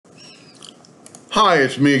Hi,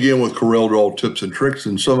 it's me again with Corel Draw Tips and Tricks,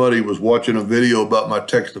 and somebody was watching a video about my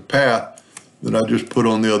text-to-path that I just put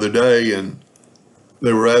on the other day, and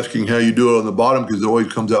they were asking how you do it on the bottom because it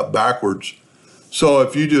always comes out backwards. So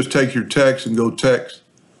if you just take your text and go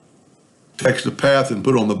text-to-path and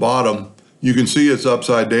put it on the bottom, you can see it's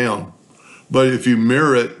upside down. But if you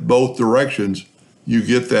mirror it both directions, you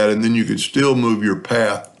get that, and then you can still move your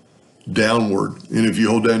path downward. And if you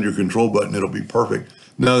hold down your control button, it'll be perfect.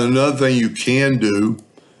 Now, another thing you can do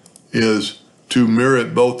is to mirror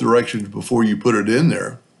it both directions before you put it in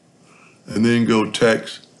there, and then go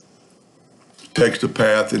text-to-path.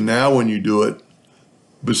 And now when you do it,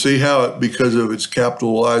 but see how it, because of its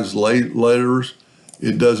capitalized letters,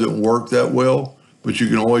 it doesn't work that well, but you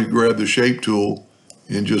can always grab the shape tool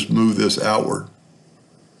and just move this outward.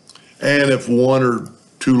 And if one or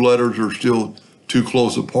two letters are still too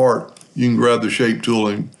close apart, you can grab the shape tool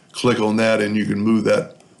and click on that, and you can move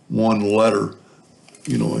that one letter,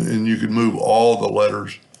 and you can move all the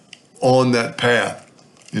letters on that path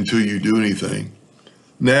until you do anything.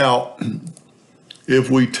 Now, if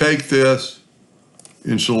we take this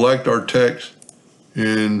and select our text,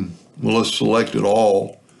 and well, let's select it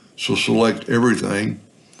all. So select everything,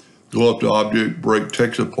 go up to Object, break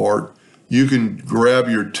text apart. You can grab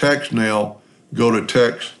your text now, go to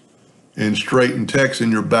text, and straighten text,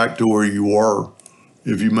 and you're back to where you were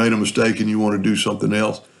if you made a mistake and you want to do something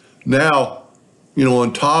else. Now,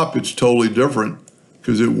 on top, it's totally different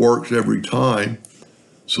because it works every time.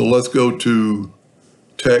 So let's go to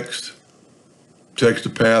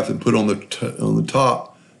text-to-path and put on the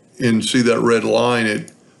top, and see that red line.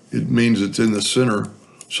 It means it's in the center,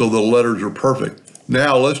 so the letters are perfect.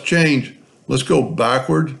 Now let's go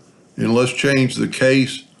backward, and let's change the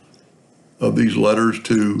case of these letters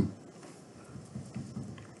to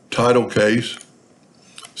title case.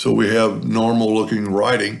 So we have normal looking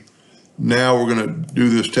writing. Now we're going to do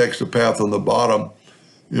this text-to-path on the bottom,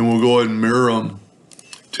 and we'll go ahead and mirror them,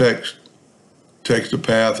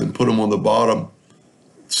 text-to-path, and put them on the bottom.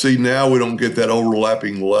 See, now we don't get that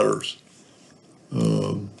overlapping letters.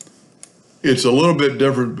 It's a little bit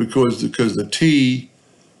different because the T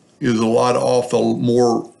is a lot off,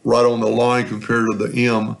 more right on the line compared to the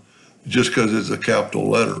M, just because it's a capital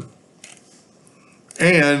letter.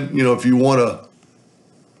 And, if you want to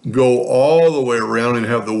go all the way around and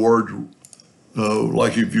have the word,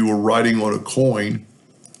 like if you were writing on a coin,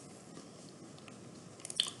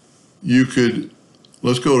 you could,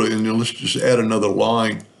 let's just add another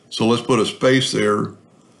line. So let's put a space there,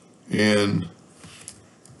 and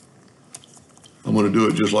I'm going to do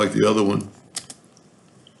it just like the other one.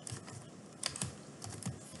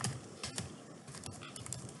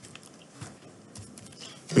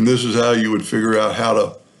 And this is how you would figure out how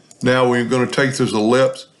to. Now we're going to take this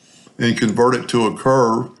ellipse and convert it to a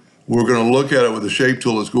curve. We're going to look at it with the shape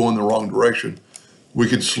tool that's going the wrong direction. We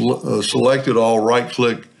could select it all, right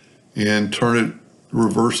click, and turn it,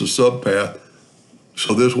 reverse the subpath.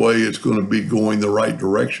 So this way it's going to be going the right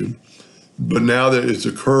direction. But now that it's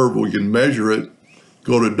a curve, we can measure it,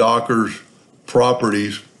 go to Docker's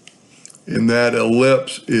properties, and that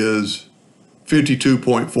ellipse is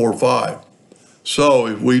 52.45. So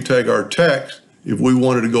if we take our text, if we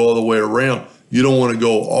wanted to go all the way around, you don't want to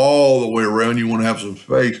go all the way around, you want to have some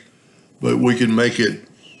space, but we can make it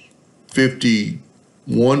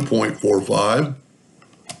 51.45.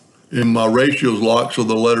 And my ratio is locked, so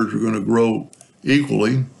the letters are going to grow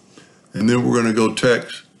equally. And then we're going to go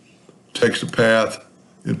text-to-path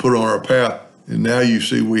and put it on our path. And now you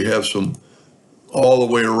see we have some all the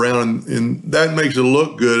way around, and that makes it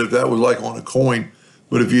look good if that was like on a coin.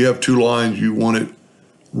 But if you have two lines, you want it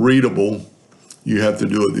readable, you have to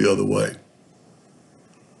do it the other way.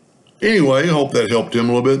 Anyway, I hope that helped him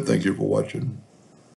a little bit. Thank you for watching.